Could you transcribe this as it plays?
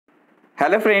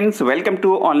Hello friends, welcome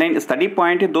to online study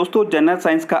point. दोस्तों, general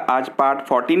science का आज पार्ट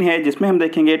 14 है, जिसमें हम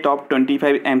देखेंगे टॉप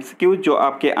 25 एमसीक्यू जो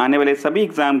आपके आने वाले सभी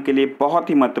एग्जाम के लिए बहुत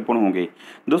ही महत्वपूर्ण होंगे।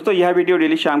 दोस्तों, यह वीडियो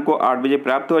डेली शाम को 8 बजे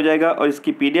प्राप्त हो जाएगा और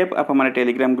इसकी पीडीएफ आप हमारे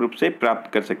टेलीग्राम ग्रुप से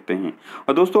प्राप्त कर सकते हैं।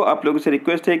 और दोस्तों, आप लोगों से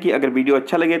रिक्वेस्ट है कि अगर वीडियो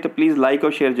अच्छा लगे तो प्लीज़ लाइक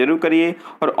और शेयर जरूर करिए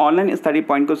और ऑनलाइन स्टडी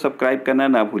पॉइंट को सब्सक्राइब करना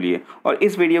ना भूलिए और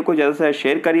इस वीडियो को ज़्यादा से ज़्यादा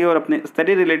शेयर करिए और अपने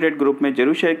स्टडी रिलेटेड ग्रुप में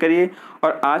जरूर शेयर करिए।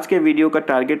 और आज के वीडियो का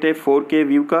टारगेट है 4K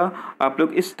व्यू का। आप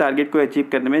लोग इस टारगेट को अचीव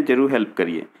करने में जरूर हेल्प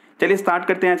करिए। चलिए स्टार्ट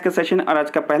करते हैं आज का सेशन। और आज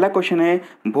का पहला क्वेश्चन है,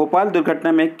 भोपाल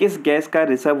दुर्घटना में किस गैस का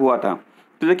रिसाव हुआ था?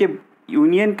 तो देखिए,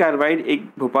 यूनियन कार्बाइड एक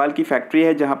भोपाल की फैक्ट्री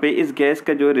है जहाँ पे इस गैस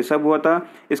का जो रिसाव हुआ था,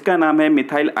 इसका नाम है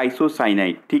मिथाइल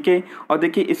आइसोसाइनाइड। ठीक है, और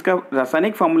देखिए इसका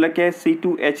रासायनिक फार्मूला क्या है,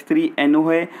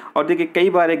 C2H3NO है। और देखिए कई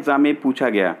बार एग्जाम में पूछा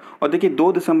गया। और देखिए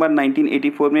 2 दिसंबर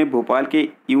 1984 में भोपाल के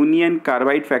यूनियन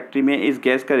कार्बाइड फैक्ट्री में इस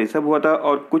गैस का रिसाव हुआ था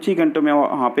और कुछ ही घंटों में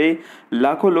वहाँ पे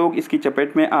लाखों लोग इसकी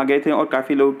चपेट में आ गए थे और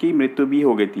काफ़ी लोगों की मृत्यु भी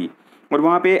हो गई थी। और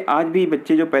वहाँ पे आज भी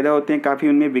बच्चे जो पैदा होते हैं काफ़ी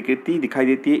उनमें विकृति दिखाई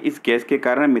देती है इस गैस के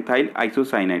कारण, मिथाइल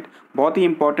आइसोसाइनाइड। बहुत ही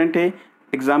इंपॉर्टेंट है,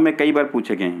 एग्जाम में कई बार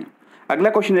पूछे गए हैं। अगला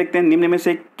क्वेश्चन देखते हैं, निम्न में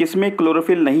से किसमें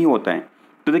क्लोरोफिल नहीं होता है?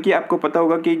 तो देखिए आपको पता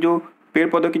होगा कि जो पेड़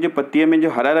पौधों की जो पत्तियों में जो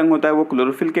हरा रंग होता है वो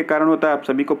क्लोरोफिल के कारण होता है, आप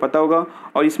सभी को पता होगा।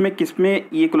 और इसमें किसमें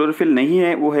ये क्लोरोफिल नहीं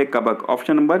है, वो है कवक।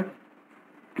 ऑप्शन नंबर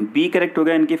बी करेक्ट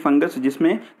होगा, इनकी फंगस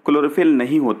जिसमें क्लोरोफिल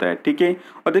नहीं होता है। ठीक है,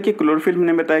 और देखिए क्लोरोफिल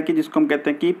मैंने बताया कि जिसको हम कहते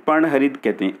हैं कि पर्णहरित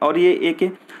कहते हैं, और ये एक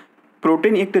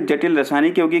प्रोटीन युक्त जटिल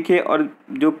रासायनिक यौगिक है। और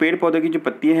जो पेड़ पौधे की जो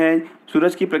पत्तियां हैं,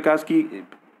 सूरज की प्रकाश की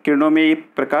किरणों में ये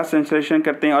प्रकाश संश्लेषण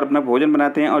करते हैं और अपना भोजन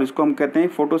बनाते हैं, और इसको हम कहते हैं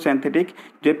फोटोसिंथेटिक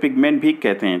जो पिगमेंट भी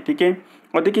कहते हैं। ठीक है,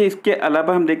 और देखिए इसके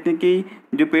अलावा हम देखते हैं कि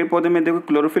जो पेड़ पौधे में देखो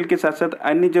क्लोरोफिल के साथ साथ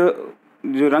अन्य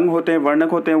जो रंग होते हैं,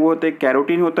 वर्णक होते हैं, वो होते हैं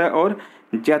कैरोटीन होता है और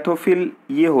जैथोफिल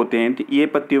ये होते हैं। ये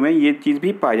पत्तियों में ये चीज़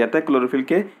भी पाया जाता है क्लोरोफिल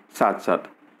के साथ साथ।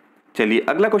 चलिए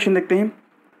अगला क्वेश्चन देखते हैं,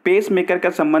 पेस मेकर का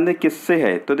संबंध किससे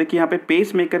है? तो देखिए यहाँ पे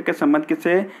पेस मेकर का संबंध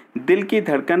किससे है? दिल की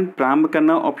धड़कन प्रारंभ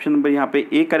करना। ऑप्शन नंबर यहाँ पे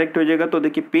ए करेक्ट हो जाएगा। तो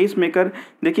देखिए पेस मेकर,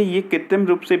 देखिए ये कृत्रिम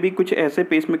रूप से भी कुछ ऐसे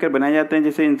पेस मेकर बनाए जाते हैं,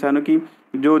 जैसे इंसानों की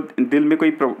जो दिल में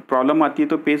कोई प्रॉब्लम आती है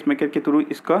तो पेस मेकर के थ्रू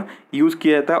इसका यूज़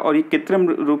किया जाता है, और ये कृत्रिम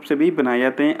रूप से भी बनाए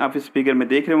जाते हैं। आप इस फिगर में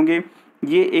देख रहे होंगे,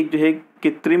 ये एक जो है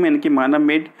कृत्रिम यानी कि मानव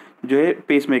मेड जो है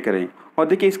पेस मेकर है। और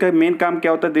देखिए इसका मेन काम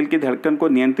क्या होता है, दिल की धड़कन को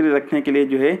नियंत्रित रखने के लिए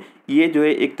जो है ये जो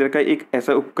है एक तरह का एक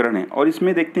ऐसा उपकरण है। और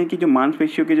इसमें देखते हैं कि जो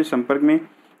मांसपेशियों के जो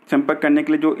संपर्क करने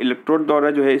के लिए जो इलेक्ट्रोड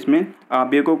द्वारा जो है इसमें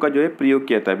आवेगों का जो है प्रयोग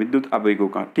किया जाता है, विद्युत आवेगों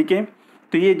का। ठीक है,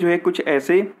 तो ये जो है कुछ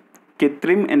ऐसे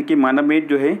कृत्रिम यानी कि मानव मेड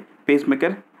जो है पेस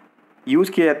मेकर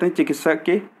यूज़ किए जाते हैं चिकित्सा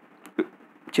के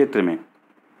क्षेत्र में।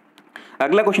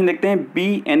 अगला क्वेश्चन देखते हैं,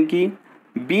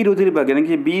 बी रुधिर वर्ग यानी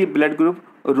कि बी ब्लड ग्रुप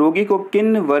रोगी को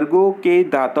किन वर्गों के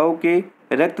दाताओं के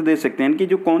रक्त दे सकते हैं? यानी कि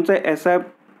जो कौन सा ऐसा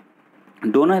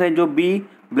डोनर है जो बी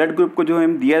ब्लड ग्रुप को जो है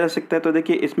दिया जा सकता है? तो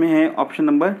देखिए इसमें है ऑप्शन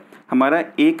नंबर हमारा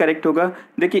ए करेक्ट होगा।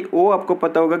 देखिए ओ आपको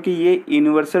पता होगा कि ये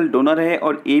यूनिवर्सल डोनर है,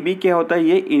 और ए बी क्या होता है,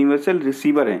 ये यूनिवर्सल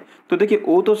रिसीवर है। तो देखिए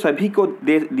ओ तो सभी को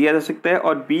दिया जा सकता है,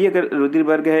 और बी अगर रुधिर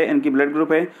वर्ग है यानी कि ब्लड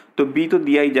ग्रुप है तो बी तो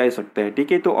दिया ही जा सकता है।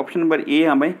 ठीक है, तो ऑप्शन नंबर ए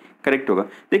हमें करेक्ट होगा।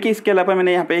 देखिए इसके अलावा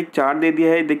मैंने यहाँ पे एक चार्ट दे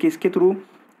दिया है, देखिए इसके थ्रू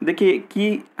देखिए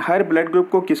कि हर ब्लड ग्रुप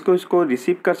को इसको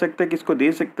रिसीव कर सकता है, किसको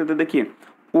दे सकते हैं। तो देखिए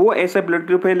ओ ऐसा ब्लड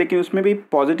ग्रुप है, लेकिन उसमें भी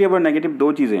पॉजिटिव और नेगेटिव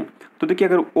दो चीज़ें। तो देखिए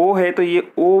अगर ओ है तो ये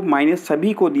ओ माइनस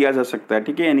सभी को दिया जा सकता है।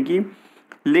 ठीक है, यानी कि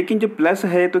लेकिन जो प्लस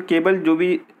है तो केवल जो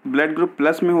भी ब्लड ग्रुप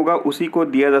प्लस में होगा उसी को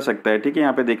दिया जा सकता है। ठीक है,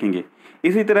 यहाँ पे देखेंगे।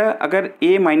 इसी तरह अगर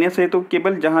ए माइनस है तो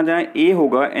केवल जहाँ जहाँ ए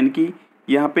होगा यानी कि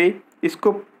यहाँ पे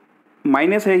इसको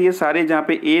माइनस है, ये सारे जहाँ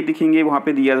पे ए दिखेंगे वहाँ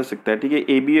पे दिया जा सकता है। ठीक है,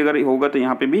 ए बी अगर होगा तो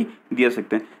यहाँ पे भी दिया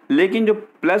सकते हैं, लेकिन जो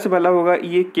प्लस वाला होगा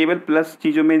ये केवल प्लस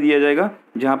चीज़ों में दिया जाएगा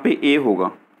जहाँ पे ए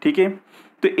होगा। ठीक है,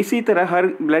 तो इसी तरह हर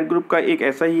ब्लड ग्रुप का एक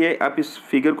ऐसा ही है। आप इस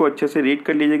फिगर को अच्छे से रीड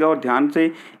कर लीजिएगा और ध्यान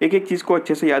से एक एक चीज़ को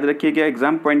अच्छे से याद रखिएगा,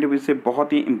 एग्जाम पॉइंट ऑफ व्यू से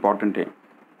बहुत ही इंपॉर्टेंट है।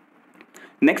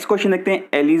 नेक्स्ट क्वेश्चन देखते हैं,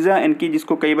 एलिजा इनकी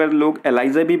जिसको कई बार लोग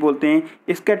एलाइजा भी बोलते हैं,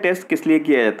 इसका टेस्ट किस लिए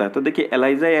किया जाता है? तो देखिए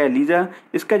एलाइजा या एलिजा,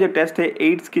 इसका जो टेस्ट है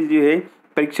एड्स की जो है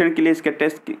परीक्षण के लिए इसका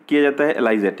टेस्ट किया जाता है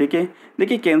एलाइजा। ठीक है,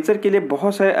 देखिए कैंसर के लिए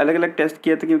बहुत सारे अलग अलग टेस्ट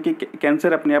किए जाते हैं, क्योंकि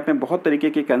कैंसर अपने आप में बहुत तरीके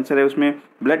के कैंसर है, उसमें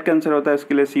ब्लड कैंसर होता है,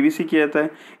 उसके लिए CBC किया जाता है।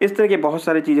 इस तरह के बहुत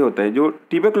सारी चीज़ें होता है। जो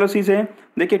ट्यूबरकुलोसिस है,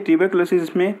 देखिए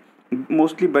ट्यूबरकुलोसिस में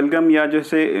मोस्टली बलगम या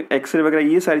जैसे एक्सरे वगैरह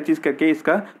ये सारी चीज़ करके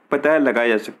इसका पता लगाया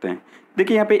जा सकता है।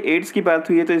 देखिए यहाँ पे एड्स की बात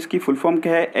हुई है तो इसकी फुल फॉर्म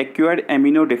क्या है, एक्वायर्ड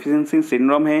एमिनो डेफिशिएंसी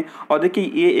सिंड्रोम है। और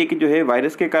देखिए ये एक जो है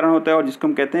वायरस के कारण होता है और जिसको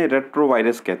हम कहते हैं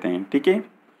रेट्रोवायरस कहते हैं। ठीक है,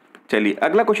 चलिए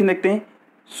अगला क्वेश्चन देखते हैं,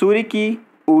 सूर्य की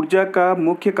ऊर्जा का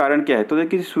मुख्य कारण क्या है? तो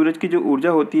देखिए सूरज की जो ऊर्जा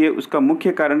होती है उसका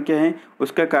मुख्य कारण क्या है?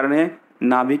 उसका कारण है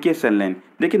नाभिकीय संलयन।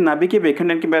 देखिए नाभिकीय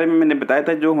विखंडन के बारे में मैंने बताया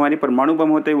था, जो हमारे परमाणु बम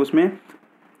होते हैं उसमें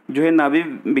जो है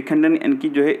नाभिक विखंडन इनकी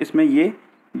जो है इसमें ये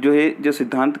जो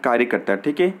सिद्धांत कार्य करता है।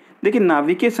 ठीक है, देखिए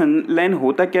नाभिकीय संलयन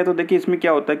होता क्या है, तो देखिए इसमें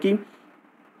क्या होता है कि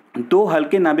दो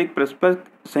हल्के नाभिक परस्पर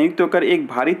संयुक्त होकर एक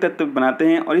भारी तत्व बनाते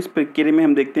हैं और इस प्रक्रिया में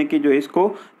हम देखते हैं कि जो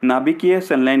इसको नाभिकीय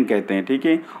संलयन कहते हैं। ठीक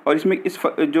है, और इसमें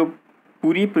जो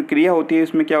पूरी प्रक्रिया होती है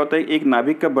इसमें क्या होता है, एक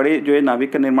नाभिक का बड़े जो है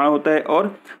नाभिक का निर्माण होता है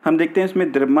और हम देखते हैं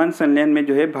इसमें द्रव्यमान संलयन में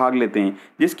जो है भाग लेते हैं,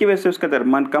 जिसकी वजह से उसका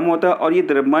द्रव्यमान कम होता है और ये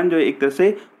द्रव्यमान जो है एक तरह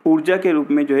से ऊर्जा के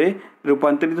रूप में जो है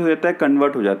रूपांतरित हो जाता है,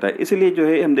 कन्वर्ट हो जाता है। इसलिए जो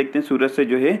है हम देखते हैं सूरज से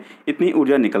जो है इतनी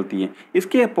ऊर्जा निकलती है।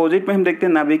 इसके अपोजिट में हम देखते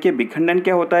हैं नाभिकीय विखंडन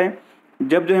क्या होता है,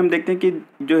 जब जो हम देखते हैं कि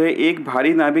जो है एक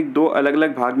भारी नाभिक दो अलग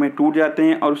अलग भाग में टूट जाते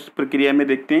हैं और उस प्रक्रिया में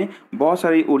देखते हैं बहुत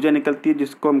सारी ऊर्जा निकलती है,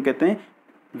 जिसको हम कहते हैं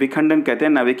विखंडन कहते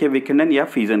हैं, नाभिकीय विखंडन या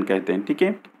फ्यूजन कहते हैं। ठीक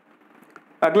है,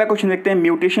 अगला क्वेश्चन देखते हैं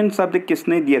म्यूटेशन शब्द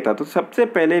किसने दिया था। तो सबसे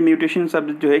पहले म्यूटेशन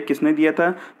शब्द जो है किसने दिया था,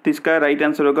 तो इसका राइट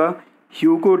आंसर होगा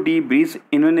ह्यूगो डी ब्रीज।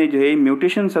 इन्होंने जो है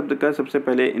म्यूटेशन शब्द का सबसे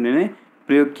पहले इन्होंने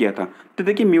प्रयोग किया था। तो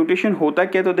देखिए म्यूटेशन होता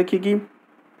क्या, तो देखिए कि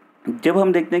जब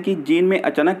हम देखते हैं कि जीन में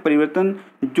अचानक परिवर्तन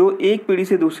जो एक पीढ़ी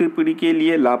से दूसरी पीढ़ी के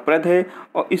लिए लाभप्रद है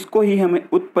और इसको ही हमें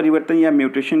उत्परिवर्तन या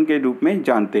म्यूटेशन के रूप में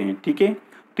जानते हैं। ठीक है,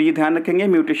 तो ये ध्यान रखेंगे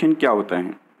म्यूटेशन क्या होता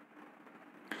है।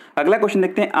 अगला क्वेश्चन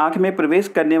देखते हैं आंख में प्रवेश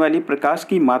करने वाली प्रकाश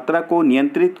की मात्रा को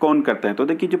नियंत्रित कौन करता है। तो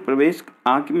देखिए जो प्रवेश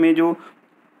आंख में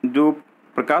जो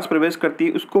प्रकाश प्रवेश करती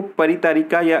है उसको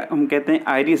परितारिका या हम कहते हैं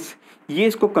आइरिस, ये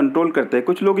इसको कंट्रोल करता है।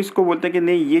 कुछ लोग इसको बोलते हैं कि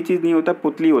नहीं ये चीज़ नहीं होता,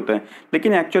 पुतली होता है,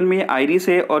 लेकिन एक्चुअल में ये आइरिस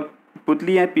है और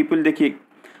पुतली है पीपल। देखिए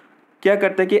क्या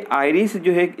करता है कि आइरिस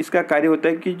जो है इसका कार्य होता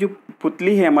है कि जो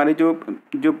पुतली है हमारे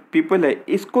जो पीपल है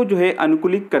इसको जो है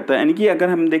अनुकूलित करता है। यानी कि अगर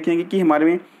हम देखेंगे कि हमारे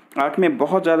में आँख में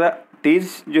बहुत ज़्यादा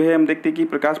तेज़ जो है हम देखते हैं कि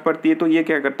प्रकाश पड़ती है, तो ये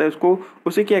क्या करता है उसको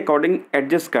उसी के अकॉर्डिंग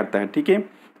एडजस्ट करता है। ठीक है,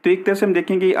 तो एक तरह से हम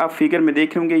देखेंगे आप फिगर में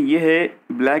देख रहे होंगे ये है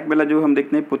ब्लैक वाला जो हम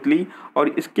देखते हैं पुतली और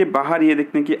इसके बाहर ये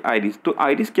देखते हैं कि आइरिस। तो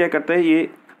आइरिस क्या करता है, ये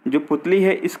जो पुतली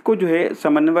है इसको जो है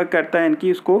समन्वय करता है, यानी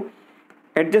कि इसको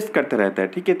एडजस्ट करता रहता है।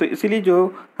 ठीक है, तो इसीलिए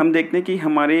जो हम देखते हैं कि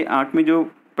हमारे आँख में जो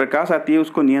प्रकाश आती है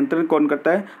उसको नियंत्रण कौन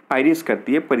करता है, आइरिस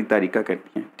करती है, परितारिका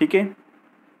करती है। ठीक है,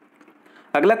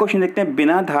 अगला क्वेश्चन देखते हैं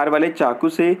बिना धार वाले चाकू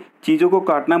से चीज़ों को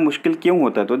काटना मुश्किल क्यों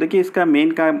होता है। तो देखिए इसका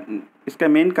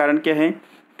मेन कारण क्या है,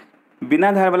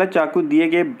 बिना धार वाला चाकू दिए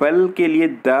गए बल के लिए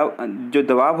जो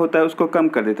दबाव होता है उसको कम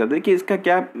कर देता है। देखिए इसका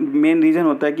क्या मेन रीज़न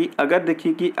होता है कि अगर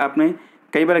देखिए कि आपने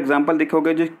कई बार एग्जांपल देखा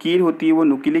होगा जो कील होती है वो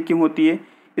नुकीली क्यों होती है,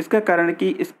 इसका कारण है कि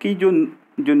इसकी जो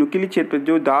नुकीली क्षेत्र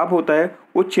जो दाब होता है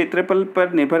वो क्षेत्रफल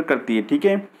पर निर्भर करती है। ठीक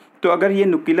है, तो अगर ये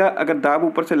नुकीला अगर दाब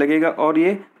ऊपर से लगेगा और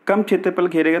ये कम क्षेत्रफल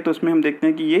घेरेगा तो उसमें हम देखते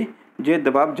हैं कि ये जो है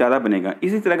दबाव ज़्यादा बनेगा।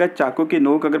 इसी तरह अगर चाकू की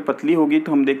नोक अगर पतली होगी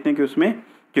तो हम देखते हैं कि उसमें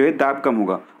जो है दाब कम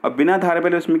होगा, और बिना धार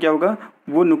वाले उसमें क्या होगा,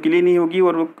 वो नुकीली नहीं होगी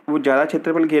और वो ज़्यादा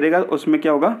क्षेत्रफल घेरेगा, उसमें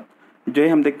क्या होगा जो है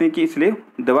हम देखते हैं कि इसलिए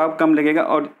दबाव कम लगेगा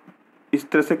और इस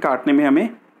तरह से काटने में हमें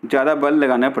ज़्यादा बल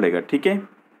लगाना पड़ेगा। ठीक है,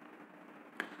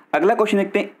 अगला क्वेश्चन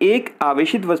देखते हैं एक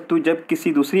आवेशित वस्तु जब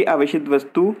किसी दूसरी आवेशित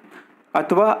वस्तु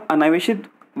अथवा अनावेशित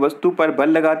वस्तु पर बल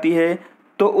लगाती है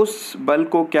तो उस बल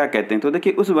को क्या कहते हैं। तो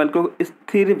देखिए उस बल को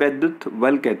स्थिर वैद्युत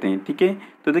बल कहते हैं। ठीक है,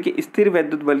 तो देखिए स्थिर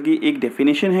वैद्युत बल की एक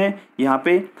डेफिनेशन है यहाँ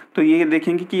पे। तो ये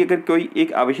देखेंगे कि अगर कोई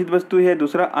एक आवेशित वस्तु है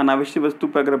दूसरा अनावेशित वस्तु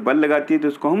पर अगर बल लगाती है तो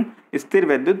उसको हम स्थिर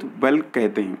वैद्युत बल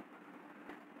कहते हैं।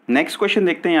 नेक्स्ट क्वेश्चन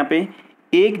देखते हैं यहाँ पे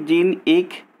एक जीन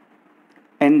एक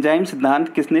एंजाइम सिद्धांत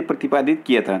किसने प्रतिपादित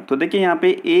किया था। तो देखिए यहाँ पे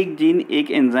एक जीन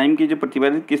एक एंजाइम की जो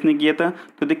प्रतिपादित किसने किया था,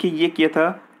 तो देखिए ये किया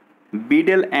था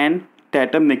बीडल एंड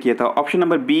टैटम ने किया था। ऑप्शन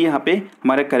नंबर बी यहाँ पे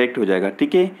हमारा करेक्ट हो जाएगा।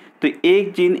 ठीक है, तो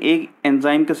एक जीन एक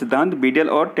एंजाइम का सिद्धांत बीडल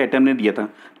और टैटम ने दिया था।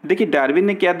 देखिए डार्विन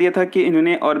ने क्या दिया था कि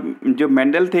इन्होंने, और जो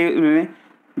मेंडल थे उन्होंने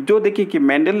जो देखिए कि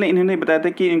मेंडल ने इन्होंने बताया था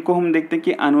कि इनको हम देखते हैं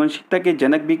कि आनुवंशिकता के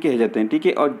जनक भी कहे जाते हैं। ठीक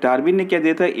है, और डार्विन ने क्या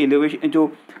दिया था, इवोल्यूशन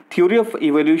जो थ्योरी ऑफ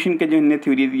इवोल्यूशन का जो इन्होंने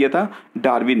थ्योरी दिया था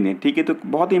डार्विन ने। ठीक है, तो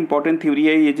बहुत ही इंपॉर्टेंट थ्योरी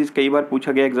है, ये चीज़ कई बार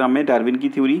पूछा गया एग्जाम में, डार्विन की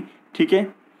थ्योरी। ठीक है,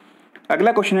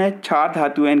 अगला क्वेश्चन है क्षार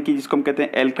धातु यानी कि जिसको हम कहते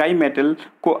हैं एल्काइल मेटल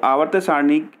को आवर्त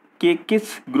सारणी के किस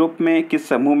ग्रुप में किस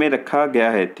समूह में रखा गया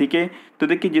है। ठीक है, तो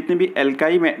देखिए जितने भी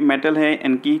एल्काइल मेटल है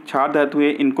इनकी क्षार धातु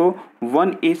है इनको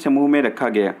 1A समूह में रखा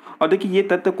गया। और देखिए ये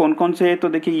तत्व कौन कौन से हैं, तो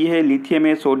देखिए ये है लिथियम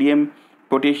है, सोडियम,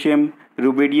 पोटेशियम,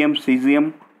 रुबिडियम,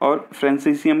 सीजियम और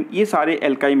फ्रांसीसियम, ये सारे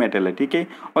एल्काइल मेटल है। ठीक है,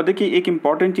 और देखिए एक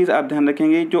इंपॉर्टेंट चीज़ आप ध्यान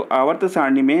रखेंगे, जो आवर्त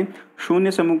सारणी में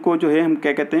शून्य समूह को जो है हम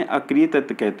क्या कहते हैं, अक्रिय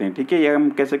तत्व कहते हैं। ठीक है, या हम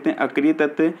कह सकते हैं अक्रिय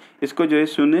तत्व, इसको जो है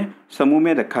शून्य समूह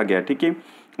में रखा गया। ठीक है,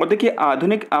 और देखिए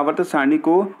आधुनिक आवर्त सारणी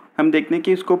को हम देखते हैं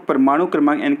कि इसको परमाणु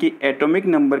क्रमांक यानी कि एटॉमिक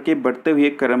नंबर के बढ़ते हुए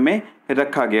क्रम में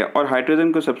रखा गया और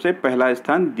हाइड्रोजन को सबसे पहला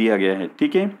स्थान दिया गया है।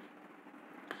 ठीक है,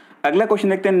 अगला क्वेश्चन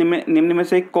देखते हैं, निम्न में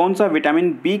से कौन सा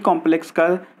विटामिन बी कॉम्प्लेक्स का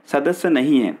सदस्य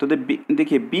नहीं है। तो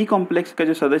देखिए बी कॉम्प्लेक्स का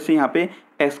जो सदस्य यहाँ पे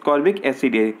एस्कॉर्बिक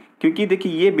एसिड है, क्योंकि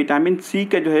देखिए ये विटामिन सी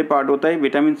का जो है पार्ट होता है।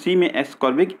 विटामिन सी में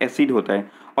एस्कॉर्बिक एसिड होता है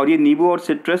और ये नींबू और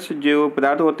सिट्रस जो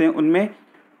पदार्थ होते हैं उनमें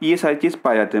ये सारी चीज़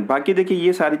पाए जाते हैं। बाकी देखिए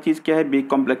ये सारी चीज़ क्या है, बी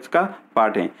कॉम्प्लेक्स का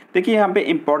पार्ट है। देखिए यहाँ पे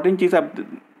इंपॉर्टेंट चीज़ अब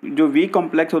जो बी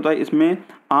कॉम्प्लेक्स होता है इसमें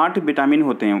 8 विटामिन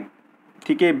होते हैं,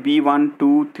 ठीक है। B1,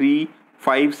 2, 3,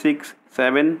 5, 6,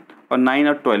 7 और 9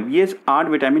 और 12, ये 8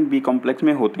 विटामिन बी कॉम्प्लेक्स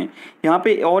में होते हैं। यहाँ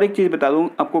पे और एक चीज़ बता दूँ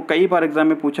आपको, कई बार एग्जाम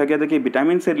में पूछा गया था कि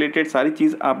विटामिन से रिलेटेड सारी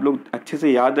चीज़ आप लोग अच्छे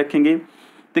से याद रखेंगे।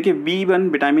 देखिए B1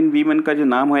 विटामिन B1 का जो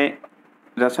नाम है,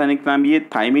 रासायनिक नाम ये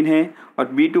थायमिन है, और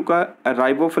B2 का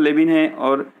राइबोफ्लेविन है,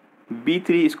 और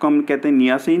B3 इसको हम कहते हैं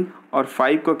नियासिन, और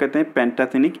 5 को कहते हैं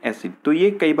पेंटाथेनिक एसिड। तो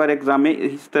ये कई बार एग्जाम में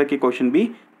इस तरह के क्वेश्चन भी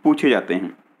पूछे जाते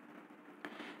हैं।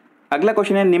 अगला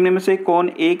क्वेश्चन है, निम्न में से कौन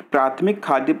एक प्राथमिक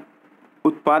खाद्य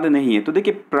उत्पाद नहीं है। तो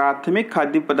देखिए प्राथमिक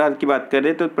खाद्य पदार्थ की बात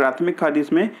करें तो प्राथमिक खाद्य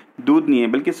इसमें दूध नहीं है,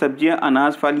 बल्कि सब्जियां,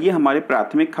 अनाज, फल ये हमारे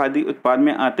प्राथमिक खाद्य उत्पाद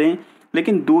में आते हैं,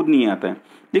 लेकिन दूध नहीं आता है।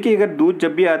 देखिए अगर दूध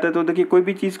जब भी आता है तो देखिए कोई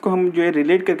भी चीज़ को हम जो है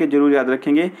रिलेट करके जरूर याद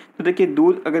रखेंगे। तो देखिए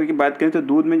दूध अगर की बात करें तो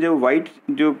दूध में जो वाइट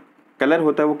जो कलर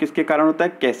होता है वो किसके कारण होता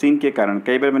है, कैसीन के कारण,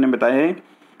 कई बार मैंने बताया है।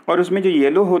 और उसमें जो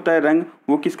येलो होता है रंग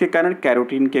वो किसके कारण,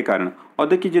 कैरोटीन के कारण। और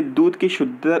देखिए जो दूध की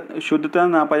शुद्धता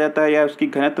नापा जाता है या उसकी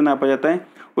घनत्व नापा जाता है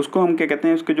उसको हम क्या कहते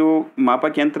हैं, उसके जो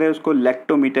मापक यंत्र है उसको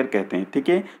लैक्टोमीटर कहते हैं, ठीक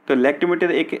है। तो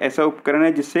लैक्टोमीटर एक ऐसा उपकरण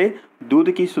है जिससे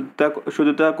दूध की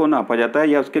शुद्धता को नापा जाता है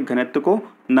या उसके घनत्व को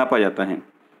नापा जाता है।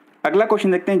 अगला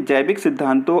क्वेश्चन देखते हैं, जैविक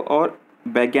सिद्धांतों और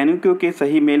वैज्ञानिकों के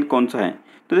सही मेल कौन सा है।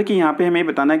 तो देखिए यहाँ पे हमें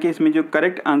बताना है कि इसमें जो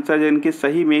करेक्ट आंसर है इनके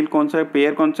सही मेल कौन सा है,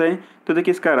 पेयर कौन सा है। तो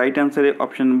देखिए इसका राइट आंसर है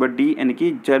ऑप्शन नंबर डी, यानी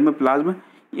कि जर्म प्लाज्म।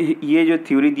 ये जो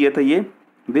थ्योरी दिया था ये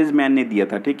विजमैन ने दिया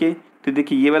था, ठीक है। तो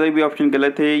देखिए ये वाला भी ऑप्शन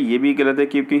गलत है, ये भी गलत है,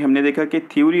 क्योंकि हमने देखा कि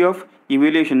थ्योरी ऑफ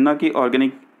इवोल्यूशन ना कि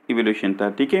ऑर्गेनिक इवोल्यूशन था,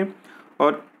 ठीक है।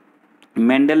 और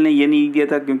मेंडल ने ये नहीं दिया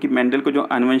था, क्योंकि मेंडल को जो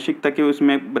आनुवंशिकता के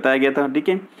उसमें बताया गया था, ठीक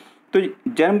है। तो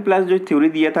जर्म प्लाज्म जो थ्योरी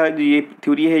दिया था, जो ये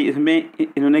थ्योरी है, इसमें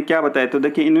इन्होंने क्या बताया, तो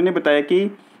देखिए इन्होंने बताया कि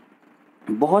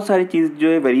बहुत सारी चीज़ जो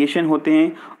है वेरिएशन होते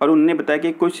हैं, और उन्होंने बताया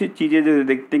कि कुछ चीज़ें जो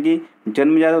देखते हैं कि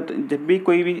जन्मजात होते, जब भी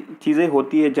कोई भी चीज़ें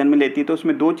होती है जन्म लेती है तो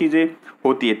उसमें 2 चीज़ें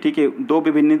होती है, ठीक है, 2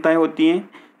 विभिन्नताएं होती हैं।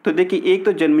 तो देखिए एक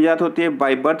तो जन्मजात होती है,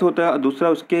 बाय बर्थ होता है, और दूसरा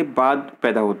उसके बाद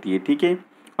पैदा होती है, ठीक है।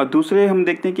 और दूसरे हम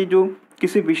देखते हैं कि जो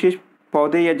किसी विशेष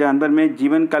पौधे या जानवर में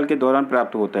जीवन काल के दौरान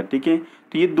प्राप्त होता है, ठीक है।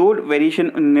 तो ये 2 वेरिएशन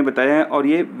उन्होंने बताया है और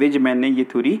ये विजमैन ने ये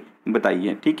थ्योरी बताई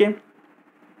है, ठीक है।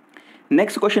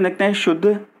 नेक्स्ट क्वेश्चन देखते हैं,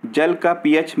 शुद्ध जल का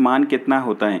पीएच मान कितना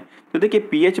होता है। तो देखिए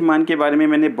पीएच मान के बारे में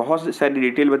मैंने बहुत सारी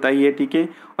डिटेल बताई है, ठीक है।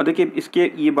 और देखिए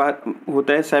इसके ये बात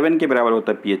होता है 7 के बराबर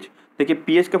होता है पीएच। देखिए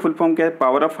पीएच का फुल फॉर्म क्या है,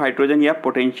 पावर ऑफ हाइड्रोजन या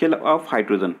पोटेंशियल ऑफ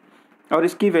हाइड्रोजन। और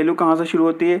इसकी वैल्यू कहाँ से शुरू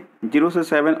होती है, 0 से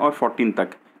 7 और 14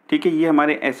 तक, ठीक है। ये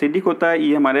हमारे एसिडिक होता है,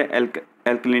 ये हमारे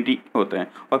एल्कलिनिटी होता है।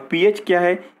 और पीएच क्या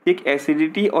है, एक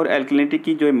एसिडिटी और एल्कलिनिटी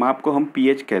की जो माप को हम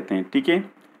पीएच कहते हैं, ठीक है।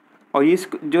 और ये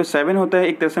जो 7 होता है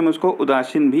एक तरह से हम उसको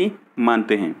उदासीन भी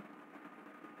मानते हैं।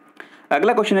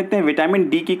 अगला क्वेश्चन देखते हैं, विटामिन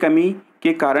डी की कमी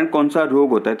के कारण कौन सा रोग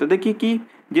होता है। तो देखिए कि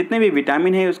जितने भी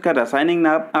विटामिन है उसका रासायनिक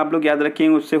नाम आप लोग याद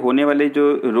रखेंगे, उससे होने वाले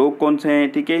जो रोग कौन से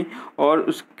हैं, ठीक है। और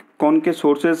उस कौन के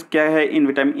सोर्सेज क्या है इन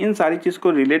विटामिन, इन सारी चीज़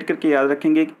को रिलेट करके याद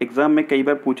रखेंगे, एग्जाम में कई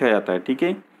बार पूछा जाता है, ठीक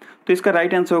है। तो इसका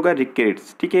राइट आंसर होगा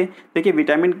रिकेट्स, ठीक है। देखिए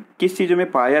विटामिन किस चीज़ों में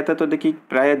पाया जाता है, तो देखिए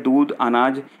प्राय दूध,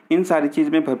 अनाज, इन सारी चीज़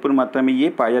में भरपूर मात्रा में ये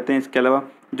पाए जाते हैं। इसके अलावा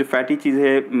जो फैटी चीज़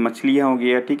है, मछलियाँ हो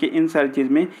गया, ठीक है, इन सारी चीज़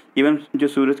में, इवन जो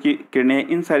सूरज की किरणें हैं,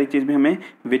 इन सारी चीज़ में हमें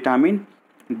विटामिन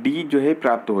डी जो है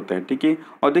प्राप्त होता है, ठीक है।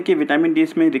 और देखिए विटामिन डी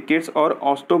इसमें रिकेट्स और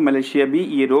ऑस्टोमलेशिया भी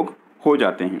ये रोग हो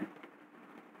जाते हैं।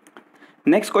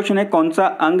 नेक्स्ट क्वेश्चन है, कौन सा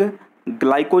अंग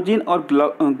ग्लाइकोजिन और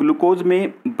ग्लूकोज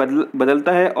में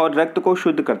बदलता है और रक्त को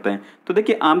शुद्ध करता है। तो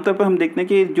देखिए आमतौर पर हम देखते हैं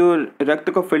कि जो रक्त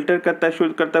को फिल्टर करता है,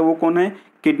 शुद्ध करता है, वो कौन है,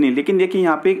 किडनी। लेकिन देखिए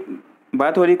यहाँ पे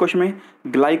बात हो रही है क्वेश्चन में,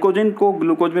 ग्लाइकोजिन को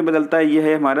ग्लूकोज में बदलता है, ये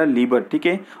है हमारा लीवर, ठीक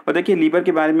है। और देखिए लीवर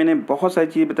के बारे में मैंने बहुत सारी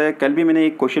चीज़ बताया, कल भी मैंने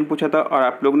एक क्वेश्चन पूछा था और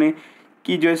आप लोग ने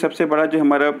कि जो है सबसे बड़ा जो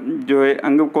हमारा जो है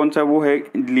अंग कौन सा, वो है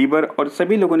लीवर, और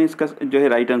सभी लोगों ने इसका जो है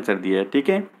राइट आंसर दिया है, ठीक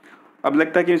है। अब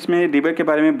लगता है कि इसमें लीवर के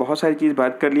बारे में बहुत सारी चीज़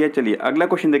बात कर लिया। चलिए अगला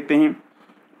क्वेश्चन देखते हैं,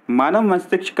 मानव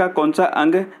मस्तिष्क का कौन सा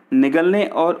अंग निगलने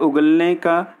और उगलने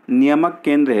का नियामक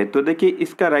केंद्र है। तो देखिए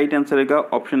इसका राइट आंसर होगा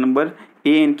ऑप्शन नंबर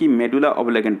ए, इनकी मेडुला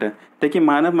ऑब्लिगेंटा। देखिए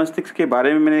मानव मस्तिष्क के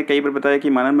बारे में मैंने कई बार बताया कि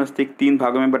मानव मस्तिष्क 3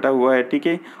 भागों में बटा हुआ है, ठीक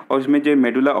है। और इसमें जो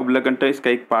मेडुला ऑब्लिगेंटा इसका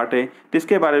एक पार्ट है,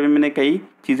 जिसके बारे में मैंने कई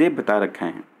चीज़ें बता रखा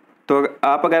है। तो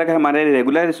आप अगर हमारे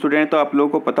रेगुलर स्टूडेंट हैं तो आप लोगों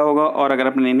को पता होगा, और अगर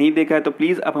आपने नहीं देखा है तो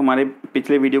प्लीज़ आप हमारे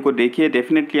पिछले वीडियो को देखिए,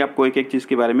 डेफिनेटली आपको एक एक चीज़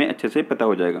के बारे में अच्छे से पता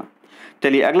हो जाएगा।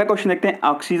 चलिए अगला क्वेश्चन देखते हैं।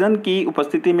 ऑक्सीजन की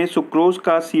उपस्थिति में सुक्रोज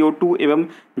का CO2 एवं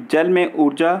जल में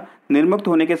ऊर्जा निर्मुक्त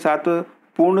होने के साथ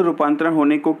पूर्ण रूपांतरण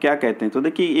होने को क्या कहते हैं? तो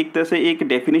देखिए एक तरह से एक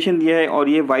डेफिनेशन दिया है और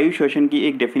ये वायु श्वसन की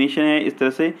एक डेफिनेशन है इस तरह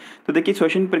से। तो देखिए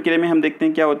श्वसन प्रक्रिया में हम देखते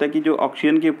हैं क्या होता है कि जो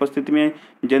ऑक्सीजन की उपस्थिति में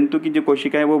जंतु की जो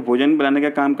कोशिका है वो भोजन बनाने का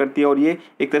काम करती है और ये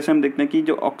एक तरह से हम देखते हैं कि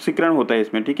जो ऑक्सीकरण होता है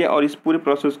इसमें, ठीक है, और इस पूरे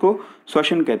प्रोसेस को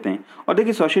श्वसन कहते हैं। और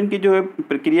देखिए श्वसन की जो है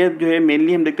प्रक्रिया जो है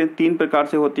मेनली हम देखते हैं 3 प्रकार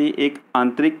से होती है। एक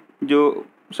आंतरिक जो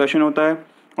श्वसन होता है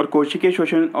और कोशिकीय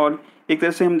श्वसन, और एक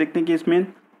तरह से हम देखते हैं कि इसमें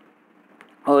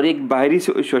और एक बाहरी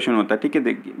श्वसन होता है, ठीक है।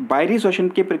 देखिए बाहरी श्वसन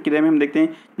की प्रक्रिया में हम देखते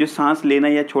हैं जो सांस लेना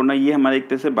या छोड़ना, ये हमारे एक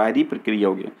तरह से बाहरी प्रक्रिया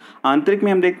हो गया। आंतरिक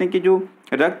में हम देखते हैं कि जो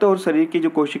रक्त और शरीर की जो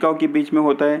कोशिकाओं के बीच में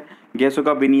होता है गैसों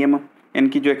का विनिमय,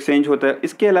 इनकी जो एक्सचेंज होता है।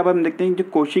 इसके अलावा हम देखते हैं जो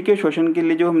कोशिकीय श्वसन के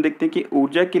लिए जो हम देखते हैं कि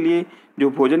ऊर्जा के लिए जो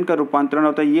भोजन का रूपांतरण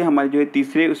होता है, ये हमारे जो है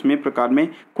तीसरे उसमें प्रकार में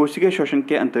कोशिकीय श्वसन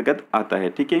के अंतर्गत आता है,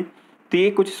 ठीक है। तो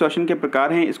ये कुछ श्वसन के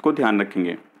प्रकार हैं, इसको ध्यान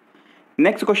रखेंगे।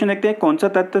 नेक्स्ट क्वेश्चन देखते हैं, कौन सा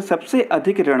तत्व सबसे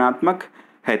अधिक ऋणात्मक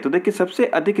है? तो देखिए सबसे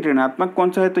अधिक ऋणात्मक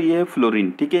कौन सा है? तो ये है फ्लोरीन,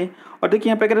 ठीक है। और देखिए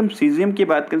यहाँ पे अगर हम सीजियम की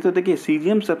बात करें तो देखिए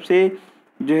सीजियम सबसे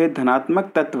जो है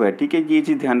धनात्मक तत्व है, ठीक है, ये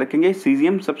चीज़ ध्यान रखेंगे।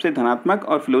 सीजियम सबसे धनात्मक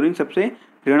और फ्लोरीन सबसे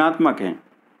ऋणात्मक है।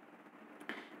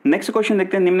 नेक्स्ट क्वेश्चन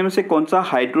देखते हैं, निम्न में से कौन सा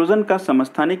हाइड्रोजन का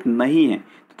समस्थानिक नहीं है?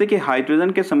 तो देखिए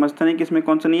हाइड्रोजन के समस्थानिक इसमें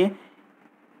कौन सा नहीं है?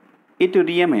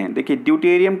 इटोरियम है। देखिए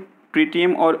ड्यूटेरियम,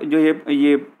 ट्रिटियम और जो है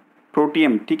ये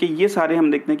प्रोटियम, ठीक है, ये सारे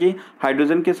हम देखते हैं कि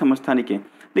हाइड्रोजन के समस्थानिक हैं।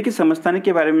 देखिए समस्थानिक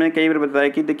के बारे में मैंने कई बार बताया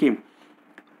कि देखिए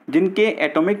जिनके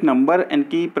एटॉमिक नंबर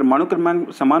इनकी परमाणु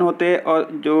क्रमांक समान होते हैं और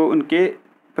जो उनके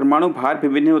परमाणु भार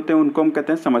विभिन्न होते हैं उनको हम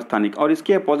कहते हैं समस्थानिक। और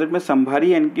इसके अपोजिट में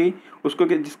समभारी इनकी उसको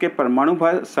जिसके परमाणु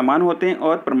भार समान होते हैं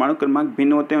और परमाणु क्रमांक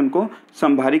भिन्न होते हैं उनको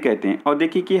समभारी कहते हैं। और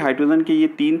देखिए कि हाइड्रोजन के ये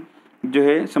 3 जो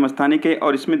है समस्थानिक है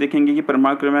और इसमें देखेंगे कि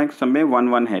परमाणु क्रमांक सब में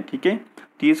 1-1 है, ठीक है।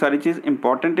 तो ये सारी चीज़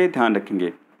इंपॉर्टेंट है, ध्यान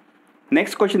रखेंगे।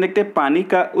 नेक्स्ट क्वेश्चन देखते हैं, पानी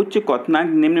का उच्च क्वथनांक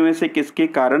निम्न में से किसके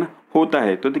कारण होता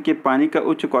है? तो देखिए पानी का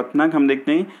उच्च क्वथनांक हम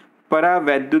देखते हैं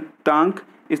परावैद्युतांक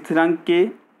स्थिरांक के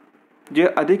जो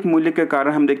अधिक मूल्य के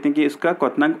कारण हम देखते हैं कि इसका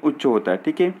क्वथनांक उच्च होता है,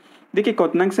 ठीक है। देखिए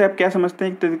क्वथनांक से आप क्या समझते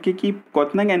हैं? तो देखिए कि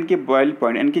क्वथनांक यानी कि बॉयल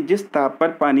पॉइंट, यानी कि जिस ताप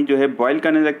पर पानी जो है बॉयल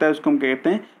करने लगता है उसको हम कहते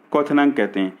हैं क्वथनांक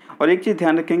कहते हैं। और एक चीज़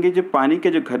ध्यान रखेंगे, जो पानी के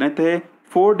जो घनत्व है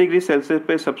 4 डिग्री सेल्सियस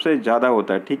पे सबसे ज़्यादा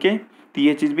होता है, ठीक है। तो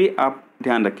ये चीज़ भी आप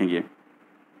ध्यान रखेंगे।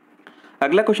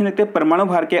 अगला क्वेश्चन देखते हैं, परमाणु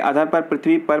भार के आधार पर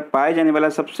पृथ्वी पर पाए जाने वाला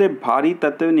सबसे भारी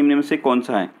तत्व निम्न में से कौन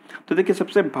सा है? तो देखिए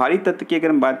सबसे भारी तत्व की अगर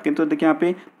हम बात करें तो देखिए यहाँ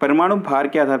पे परमाणु भार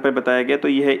के आधार पर बताया गया तो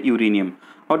ये है यूरेनियम।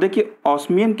 और देखिए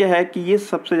ऑस्मियम क्या है कि ये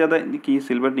सबसे ज़्यादा, देखिए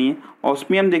सिल्वर नहीं है,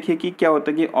 ऑस्मियम देखिए कि क्या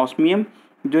होता है कि ऑस्मियम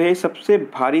जो है सबसे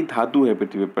भारी धातु है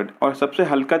पृथ्वी पर और सबसे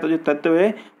हल्का जो तत्व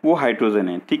है वो हाइड्रोजन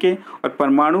है, ठीक है। और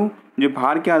परमाणु जो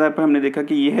भार के आधार पर हमने देखा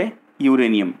कि ये है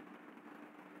यूरेनियम।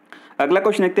 अगला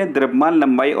क्वेश्चन देखते हैं, द्रव्यमान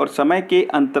लंबाई और समय के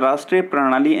अंतर्राष्ट्रीय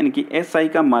प्रणाली यानी कि SI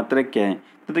का मात्रक क्या है?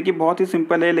 तो देखिए बहुत ही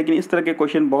सिंपल है, लेकिन इस तरह के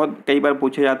क्वेश्चन बहुत कई बार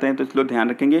पूछे जाते हैं तो इसलिए ध्यान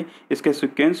रखेंगे इसके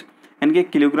सीक्वेंस यानी कि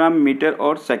किलोग्राम, मीटर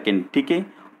और सेकंड, ठीक है।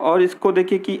 और इसको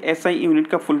देखिए कि SI यूनिट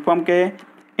का फुल फॉर्म क्या है?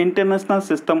 International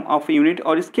system of unit.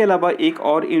 और इसके अलावा एक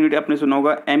और यूनिट आपने सुना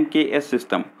होगा MKS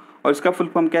सिस्टम, और इसका फुल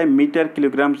फॉर्म क्या है? मीटर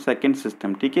किलोग्राम सेकंड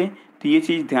सिस्टम, ठीक है। तो ये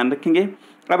चीज़ ध्यान रखेंगे।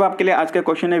 अब आपके लिए आज का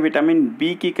क्वेश्चन है, विटामिन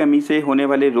बी की कमी से होने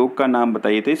वाले रोग का नाम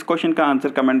बताइए। तो इस क्वेश्चन का आंसर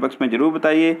कमेंट बॉक्स में जरूर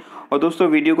बताइए और दोस्तों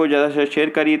वीडियो को ज़्यादा से शेयर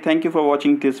करिए। Thank you for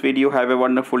watching this video. Have a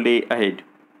wonderful day ahead.